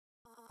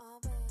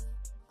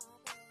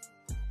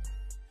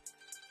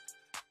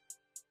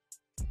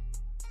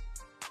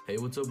Hey,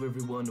 what's up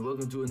everyone,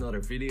 welcome to another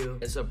video.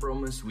 As I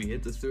promised, we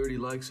hit the 30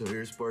 likes, so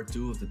here's part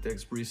 2 of the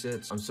text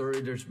presets. I'm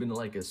sorry there's been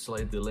like a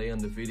slight delay on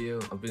the video.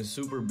 I've been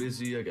super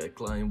busy, I got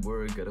client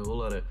work, got a whole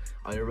lot of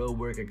IRL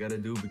work I gotta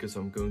do because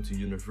I'm going to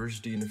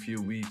university in a few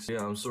weeks.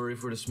 Yeah, I'm sorry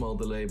for the small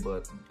delay,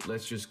 but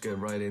let's just get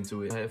right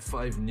into it. I have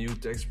 5 new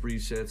text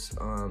presets.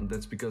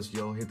 That's because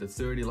y'all hit the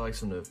 30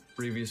 likes on the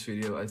previous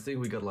video. I think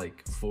we got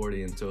like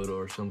 40 in total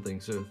or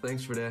something, so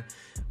thanks for that.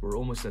 We're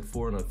almost at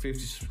 450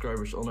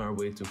 subscribers, on our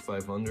way to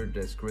 500,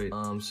 that's great.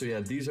 So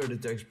yeah, these are the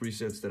text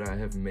presets that I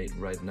have made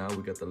right now.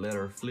 We got the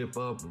letter flip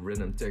up,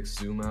 random text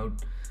zoom out.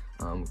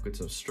 We've got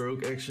some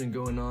stroke action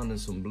going on and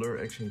some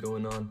blur action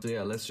going on. So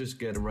yeah, let's just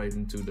get right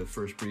into the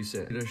first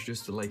preset. There's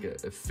just like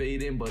a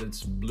fade in, but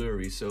it's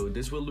blurry. So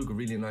this will look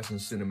really nice on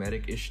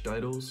cinematic-ish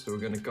titles. So we're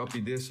gonna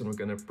copy this and we're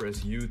gonna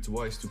press U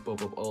twice to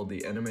pop up all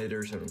the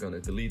animators, and we're gonna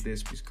delete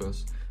this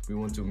because we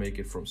want to make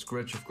it from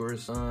scratch, of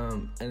course.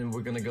 And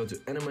we're gonna go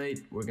to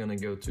animate, we're gonna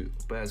go to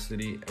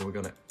opacity, and we're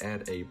gonna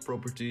add a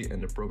property,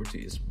 and the property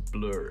is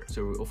blur.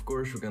 So of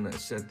course we're gonna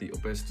set the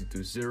opacity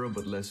to 0,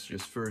 but let's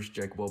just first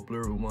check what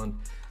blur we want.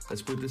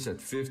 Let's put this at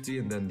 50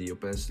 and then the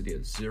opacity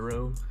at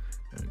 0.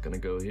 I'm gonna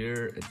go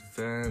here,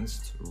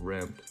 advanced,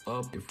 ramp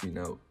up. If we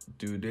now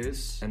do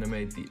this,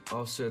 animate the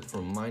offset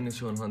from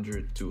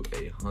 -100 to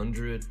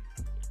 100.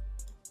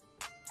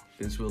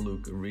 This will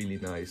look really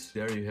nice.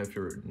 There you have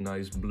your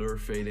nice blur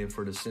fade in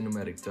for the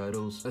cinematic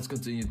titles. Let's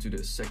continue to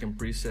the second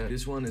preset.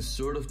 This one is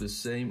sort of the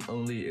same,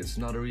 only it's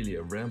not really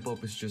a ramp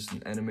up, it's just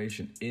an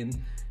animation in.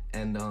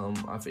 And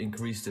I've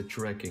increased the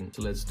tracking.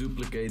 So let's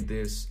duplicate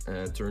this,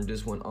 turn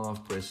this one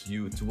off, press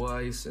U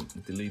twice and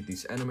delete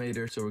these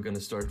animators. So we're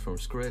gonna start from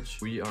scratch.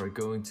 We are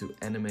going to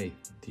animate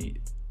the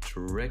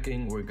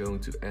tracking, we're going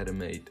to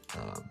animate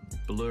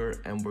blur,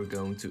 and we're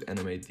going to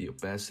animate the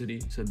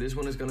opacity. So this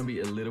one is going to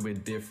be a little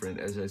bit different,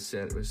 as I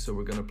said. So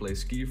we're going to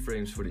place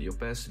keyframes for the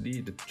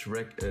opacity, the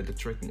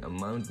tracking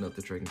amount, not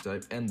the tracking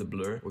type, and the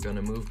blur. We're going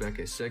to move back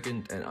a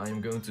second, and I am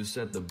going to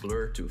set the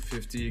blur to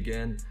 50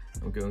 again.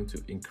 I'm going to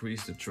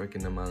increase the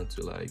tracking amount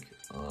to like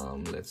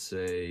let's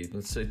say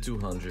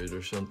 200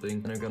 or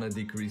something, and I'm gonna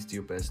decrease the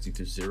opacity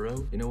to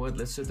 0. You know what,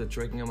 let's set the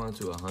tracking amount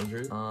to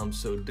 100.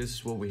 So this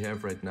is what we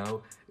have right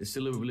now. It's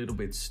still a little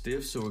bit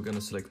stiff, so we're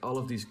gonna select all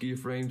of these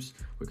keyframes,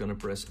 we're gonna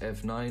press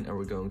F9, and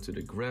we're going to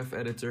the graph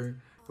editor.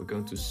 We're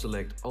going to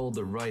select all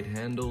the right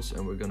handles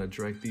and we're gonna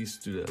drag these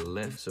to the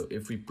left. So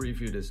if we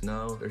preview this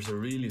now, there's a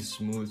really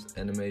smooth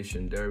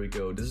animation. There we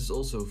go. This is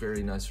also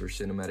very nice for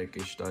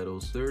cinematic-ish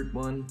titles. Third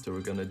one, so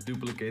we're gonna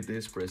duplicate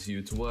this, press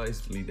U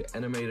twice, delete the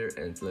animator,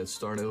 and let's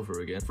start over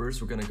again. First,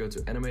 we're gonna go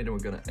to animate and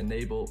we're gonna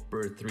enable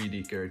per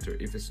 3D character.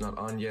 If it's not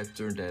on yet,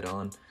 turn that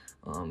on.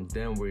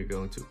 Then we're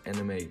going to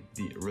animate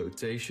the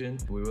rotation.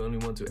 We only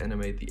want to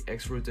animate the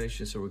X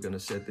rotation, so we're gonna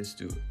set this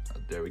to,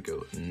 there we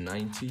go,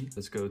 90.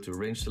 Let's go to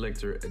range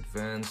selector,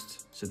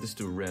 advanced, set this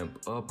to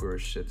ramp up, or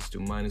set this to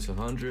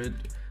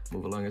 -100.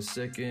 Move along a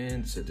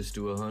second, set this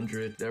to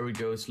 100. There we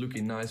go, it's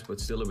looking nice, but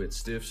still a bit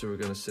stiff, so we're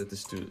gonna set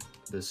this to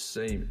the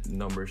same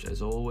numbers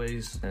as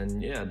always.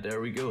 And yeah,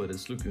 there we go,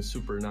 it's looking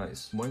super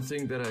nice. One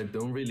thing that I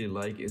don't really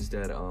like is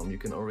that you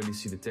can already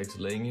see the text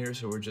laying here,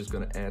 so we're just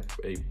gonna add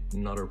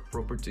another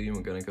property.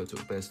 We're gonna go to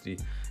opacity,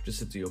 just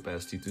set the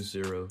opacity to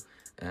 0.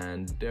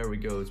 And there we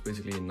go, it's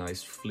basically a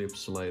nice flip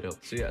slide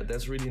up. So yeah,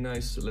 that's really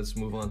nice. So let's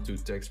move on to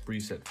text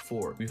preset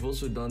 4. We've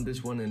also done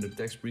this one in the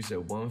text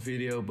preset 1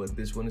 video, but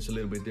this one is a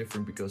little bit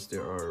different because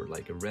there are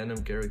like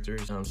random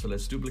characters. So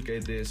let's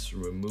duplicate this,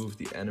 remove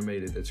the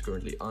animated that's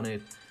currently on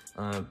it.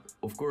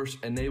 Of course,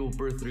 enable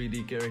per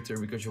 3D character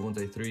because you want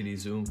a 3D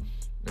zoom.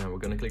 Now we're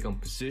gonna click on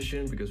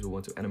position because we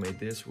want to animate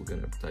this. We're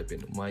gonna type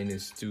in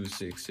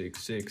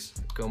 -2666,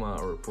 comma,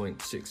 or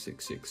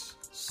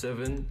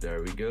 0.6667.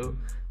 There we go.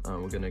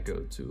 We're gonna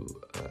go to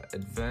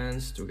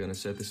advanced. We're gonna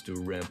set this to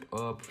ramp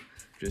up.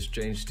 Just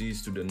change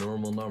these to the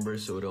normal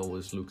numbers so it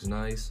always looks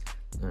nice.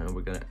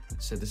 We're gonna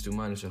set this to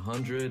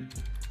 -100.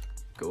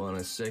 Go on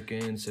a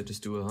second, set this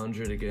to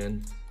 100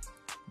 again.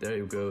 There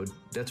you go,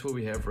 that's what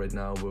we have right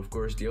now. But of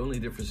course, the only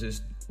difference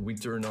is we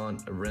turn on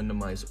a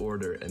randomized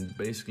order, and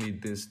basically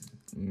this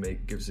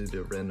gives it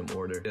a random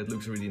order. That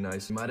looks really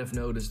nice. You might have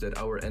noticed that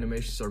our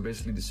animations are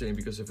basically the same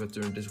because if I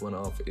turn this one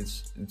off,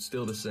 it's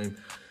still the same.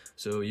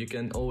 So you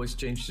can always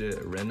change the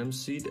random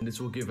seed, and this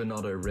will give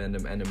another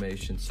random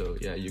animation. So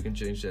yeah, you can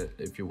change that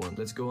if you want.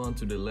 Let's go on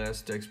to the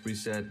last text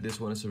preset. This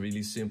one is a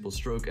really simple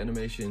stroke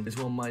animation. This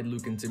one might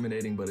look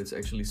intimidating, but it's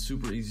actually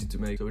super easy to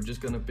make. So we're just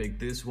gonna pick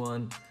this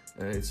one.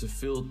 It's a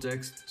fill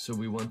text, so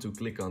we want to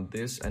click on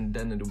this and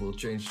then it will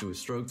change to a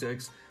stroke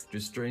text.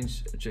 Just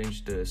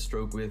change the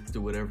stroke width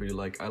to whatever you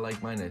like. I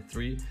like mine at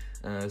 3.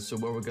 So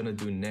what we're gonna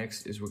do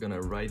next is we're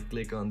gonna right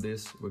click on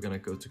this. We're gonna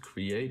go to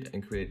create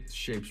and create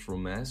shapes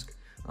from mask.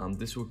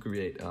 This will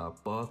create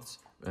paths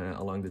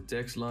along the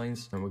text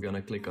lines, and we're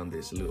gonna click on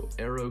this little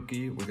arrow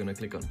key. We're gonna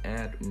click on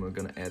add, and we're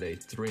gonna add a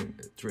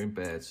trim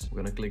pads.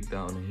 We're gonna click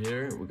down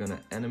here. We're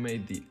gonna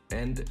animate the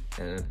end,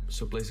 and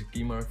so place a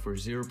key mark for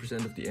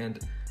 0% of the end.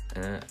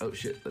 Oh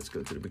shit, let's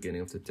go to the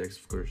beginning of the text,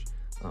 of course.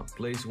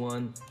 place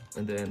one,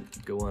 and then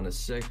go on a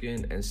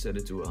second and set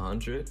it to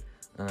 100.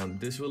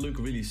 This will look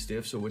really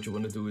stiff, so what you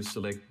want to do is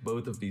select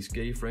both of these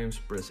keyframes,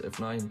 press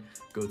F9,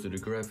 go to the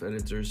graph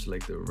editor,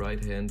 select the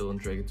right handle and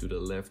drag it to the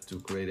left to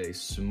create a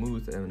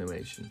smooth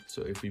animation.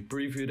 So if we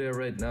preview that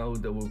right now,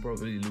 that will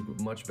probably look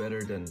much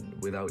better than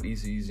without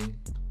easy easing.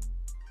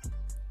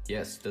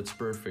 Yes, that's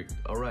perfect.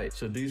 Alright,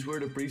 so these were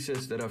the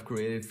presets that I've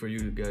created for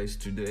you guys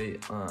today.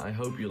 I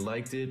hope you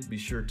liked it. Be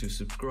sure to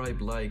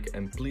subscribe, like,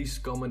 and please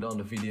comment on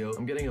the video.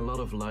 I'm getting a lot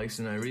of likes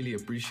and I really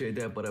appreciate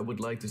that, but I would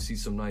like to see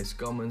some nice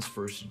comments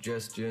for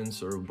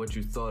suggestions or what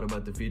you thought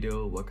about the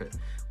video,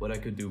 what I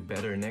could do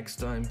better next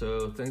time.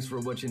 So thanks for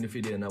watching the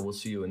video and I will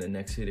see you in the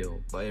next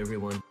video. Bye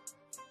everyone.